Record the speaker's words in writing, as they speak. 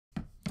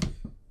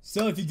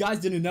So if you guys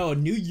didn't know, a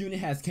new unit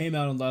has came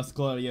out on Last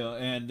Cloudia,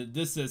 and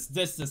this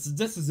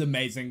is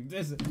amazing.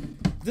 This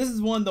is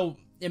one of the,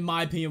 in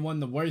my opinion, one of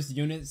the worst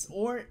units,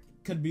 or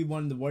could be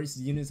one of the worst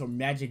units or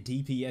magic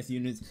DPS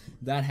units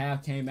that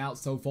have came out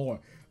so far.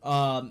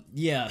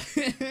 Yeah.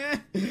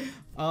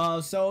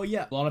 So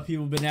yeah, a lot of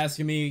people have been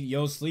asking me,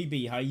 yo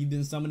Sleepy, how you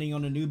been summoning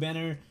on a new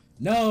banner?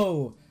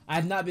 No,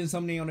 I've not been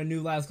summoning on a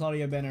new Last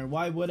Cloudia banner.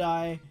 Why would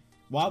I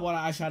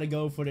try to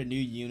go for the new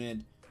unit?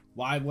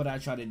 Why would I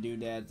try to do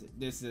that?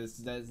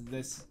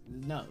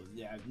 No,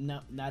 yeah, no,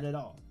 not at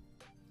all.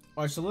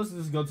 Alright, so let's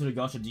just go to the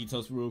gacha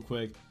details real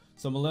quick.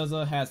 So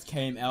Melissa has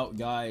came out,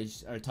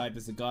 guys. Her type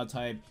is a god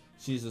type.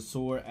 She's a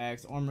sword,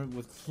 axe, armor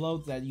with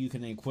clothes that you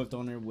can equip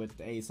on her with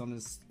a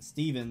Summon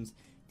Stevens.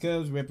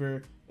 Kills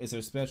Ripper is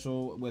her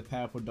special with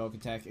powerful dark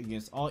attack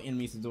against all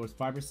enemies, absorbs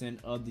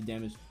 5% of the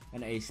damage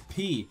and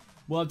HP.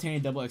 Will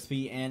obtain double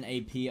XP and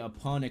AP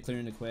upon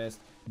clearing the quest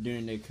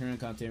during the current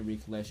content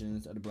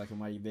recollections of the Black and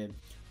White event.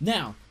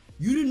 Now,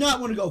 you do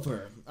not want to go for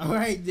her.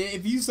 Alright,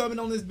 if you summon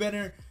on this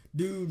banner,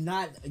 do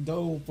not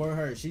go for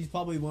her. She's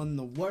probably one of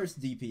the worst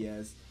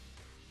DPS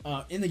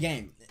in the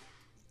game.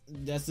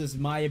 That's just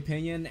my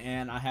opinion,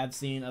 and I have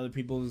seen other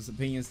people's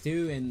opinions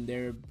too, and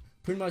they're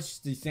pretty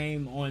much the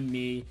same on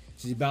me.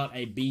 She's about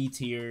a B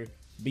tier,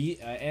 B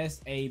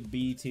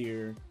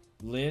tier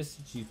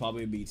list. She's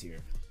probably a B tier.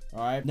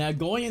 Alright, now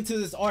going into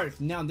this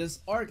arc. Now this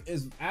arc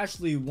is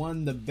actually one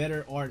of the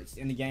better arcs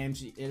in the game.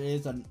 It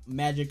is a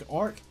magic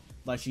arc,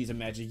 like she's a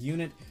magic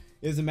unit.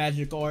 It's a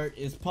magic arc.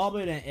 It's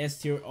probably an S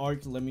tier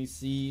arc. Let me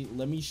see.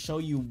 Let me show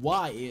you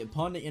why.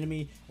 Upon the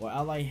enemy or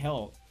ally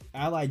health,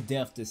 allied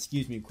death,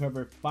 excuse me,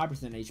 quiver 5%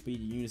 HP. The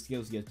unit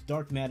skills get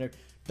dark matter,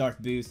 dark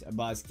boost,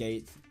 above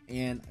skates,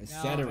 and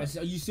etc.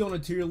 So you see on the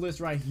tier list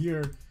right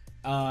here,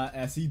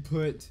 as he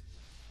put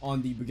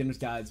on the beginner's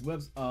guide's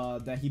web,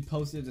 that he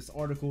posted this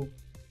article.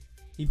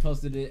 He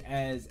posted it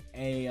as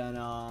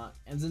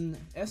an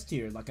S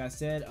tier, like I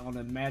said, on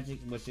a magic,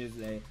 which is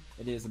it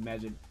is a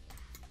magic.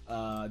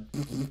 I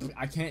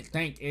can't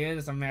think. It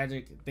is a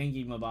magic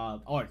thingy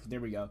mabob arc. There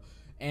we go.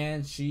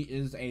 And she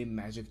is a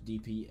magic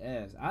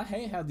DPS. I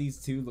hate how these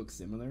two look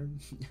similar.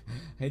 I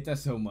hate that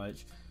so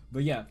much.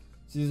 But yeah,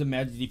 she's a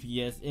magic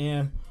DPS,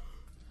 and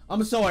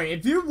I'm sorry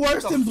if you're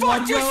worse than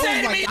Blood Rose.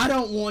 Like, I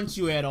don't want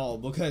you at all,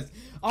 because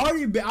I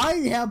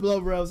already have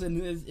Blood Rose,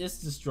 and it's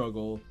the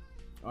struggle.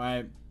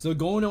 Alright, so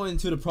going on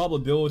into the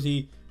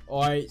probability.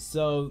 Alright,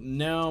 so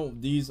now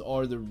these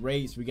are the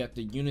rates. We got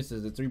the units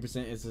as a 3%,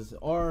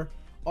 SSR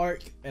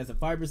arc as a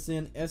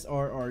 5%,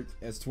 SR arc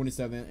as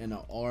 27%, and an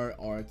R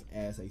arc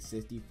as a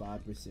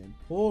 65%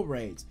 pull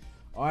rate.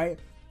 Alright,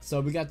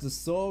 so we got the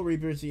Soul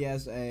Reaper. She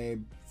has a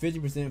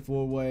 50%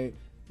 full weight.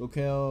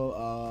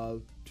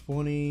 Locale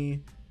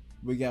 20.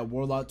 We got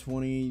Warlock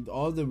 20.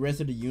 All the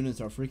rest of the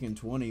units are freaking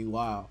 20.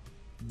 Wow.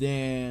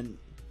 Then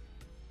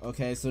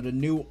okay, so the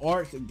new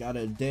arc got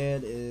a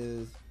dead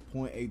is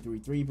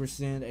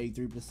 0.833%,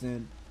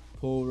 83%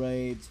 pull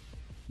rate.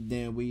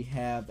 Then we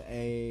have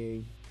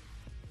a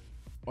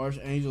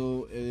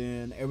Archangel,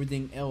 and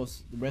everything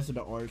else, the rest of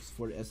the arcs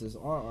for the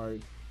SSR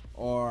arc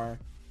are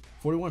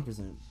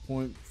 41%,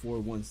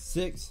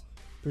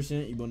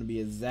 0.416%. You're going to be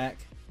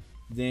exact.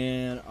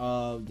 Then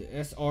the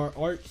SR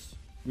arcs,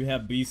 we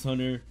have Beast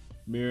Hunter,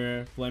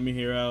 Mira, Flaming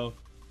Hero,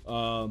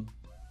 God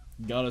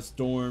of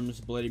Storms,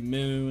 Bloody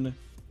Moon,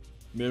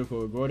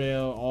 Miracle of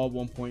Gordale, all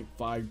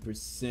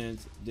 1.5%.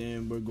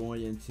 Then we're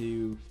going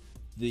into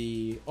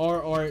the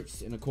R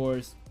arcs, and of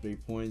course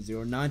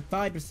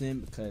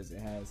 3.095% because it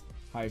has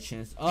higher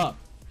chance up.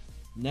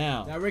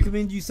 Now I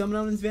recommend you summon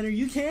on this banner.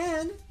 You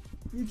can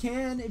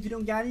if you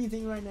don't got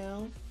anything right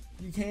now.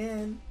 You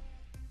can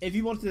if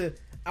you want to.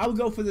 I would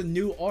go for the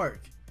new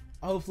arc.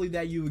 Hopefully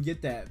that you would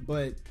get that,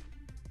 but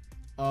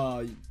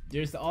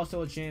there's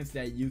also a chance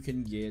that you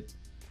can get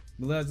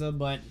Melissa,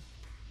 but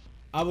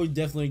I would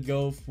definitely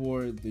go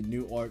for the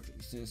new arc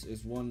since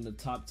it's one of the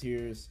top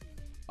tiers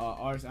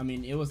arcs. I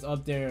mean, it was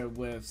up there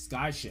with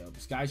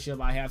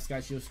Skyship. I have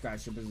Skyship.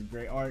 Skyship is a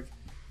great arc,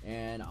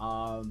 and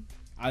I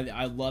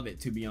love it,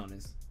 to be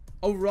honest.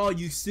 Overall,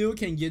 you still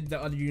can get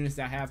the other units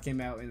that have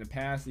came out in the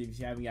past. If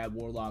you haven't got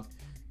Warlock,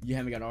 you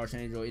haven't got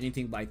Archangel,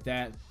 anything like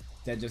that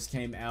just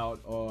came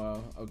out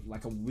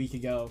like a week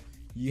ago,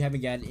 you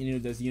haven't got any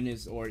of those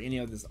units or any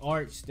of this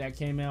arcs that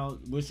came out,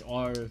 which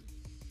are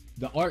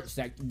the arcs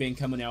that been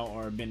coming out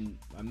or been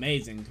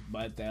amazing,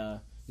 but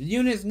the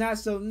units not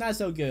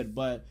so good.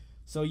 But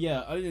so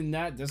yeah, other than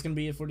that, that's gonna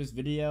be it for this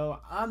video.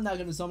 I'm not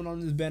gonna summon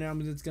on this banner.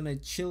 I'm just gonna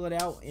chill it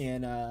out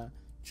and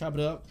chop it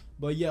up.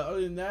 But yeah,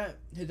 other than that,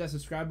 hit that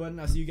subscribe button.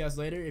 I'll see you guys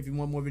later. If you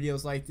want more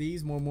videos like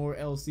these, more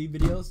LC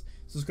videos,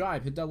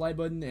 subscribe, hit that like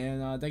button,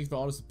 and thank you for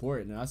all the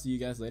support. And I'll see you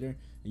guys later.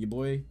 And your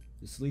boy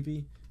is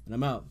Sleepy, and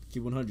I'm out.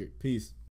 Keep 100. Peace.